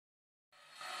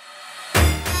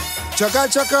Checa,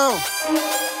 checa.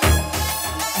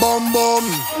 Bom Bom.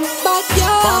 Bad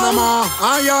Gyal. Panamá,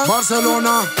 allá,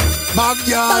 Barcelona. Bad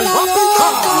Gyal.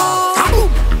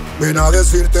 Vine a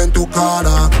decirte en tu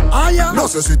cara, no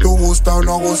sé si tú gustas o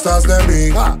no gustas de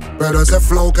mí, pero ese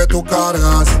flow que tú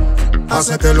cargas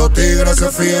hace que los tigres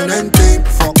se fíen en ti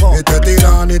y te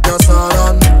tiran y te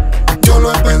asaran. Yo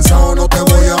lo he pensado, no te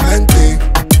voy a mentir,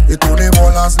 y tú ni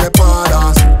bolas le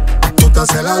paras. Tú te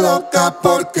haces la loca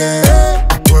porque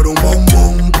tú eres un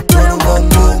bombón, tú eres un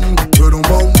bombón, tú eres un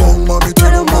bombón, mami, tú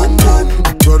eres un bombón,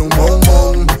 tú eres un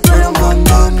bombón, tú eres un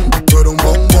bombón, tú eres un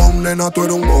bombón, nena, tú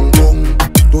eres un bombón.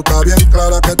 Tú estás bien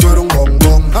clara que tú eres un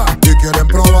bombón, y quieren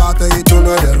probarte y tú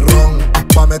no eres ron,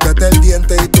 pa' meterte el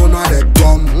diente y tú no eres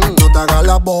gom. No te hagas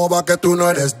la boba que tú no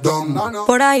eres don.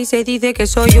 Por ahí se dice que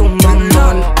soy un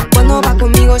bombón. Cuando va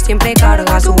conmigo siempre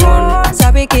carga su bon.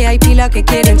 Sabe que hay pila que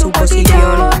quieren su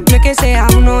posición. No es que sea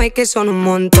uno, es que son un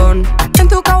montón. En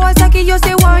tu Kawasaki yo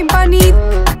sé wine panit.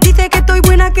 Dice que estoy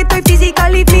buena, que estoy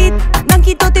physically fit.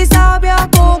 Blanquito te sabe a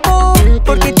coco,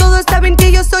 porque todos saben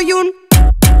que yo soy un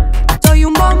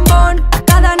bombón.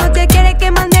 Cada noche quiere que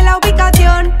mande la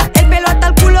ubicación. El pelo hasta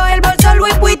el culo, el bolso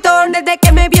Louis Vuitton. Desde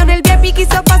que me vio en el VIP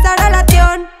quiso pasar a la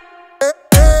acción.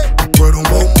 Tú eres un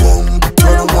bombón, tú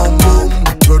eres un bombón,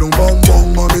 tú eres un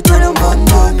bombón, mami, tú eres un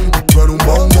bombón, tú eres un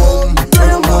bombón, tú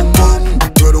eres un bombón,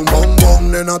 tú eres un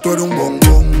bombón, nena, tú eres un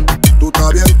bombón. Tú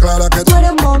estás bien clara que Tú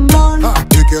eres un bombón,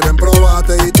 y quieren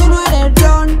probarte y tú no eres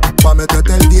ron, pa'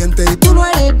 meterte el diente y tú no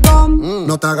eres bom.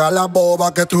 no te hagas la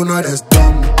boba que tú no eres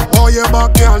don. Oye,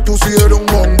 Bad Gyal, tú sí eres un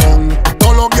bombón.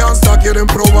 Todos los gangsters quieren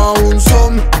probar un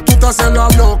son. Tú te haces la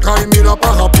loca y mira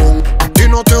pa' Japón, y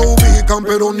no te ubican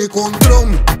pero ni con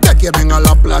dron. Te quieren a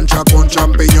la plancha con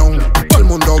champiñón. Todo el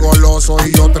mundo goloso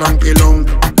y yo tranquilón.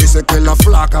 Dice que la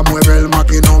flaca mueve el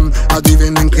maquinón.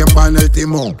 Adivinen quién va en el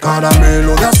timón.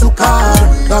 Caramelo de azúcar,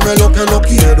 dame lo que lo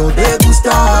quiero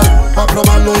degustar, pa'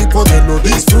 probarlo y poderlo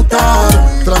disfrutar.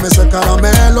 Tráeme ese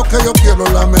caramelo que yo quiero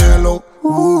lamelo.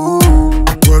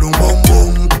 Tú eres un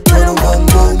bombón, tú eres un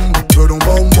bombón, tú eres un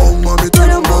bombón, mami, tú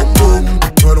eres un bombón,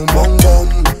 tú eres un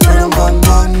bombón, tú eres un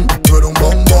bombón, tú eres un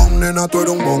bombón, nena, tú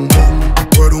eres un bombón,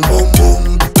 tú eres un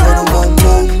bombón, tú eres un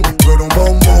bombón, tú eres un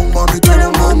bombón, mami, tú eres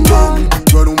un bombón,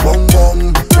 tú eres un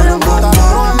bombón, tú eres un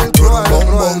bombón, tú eres un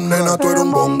bombón, nena, tú eres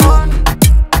un bombón.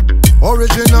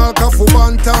 Original Kafu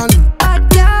Banton.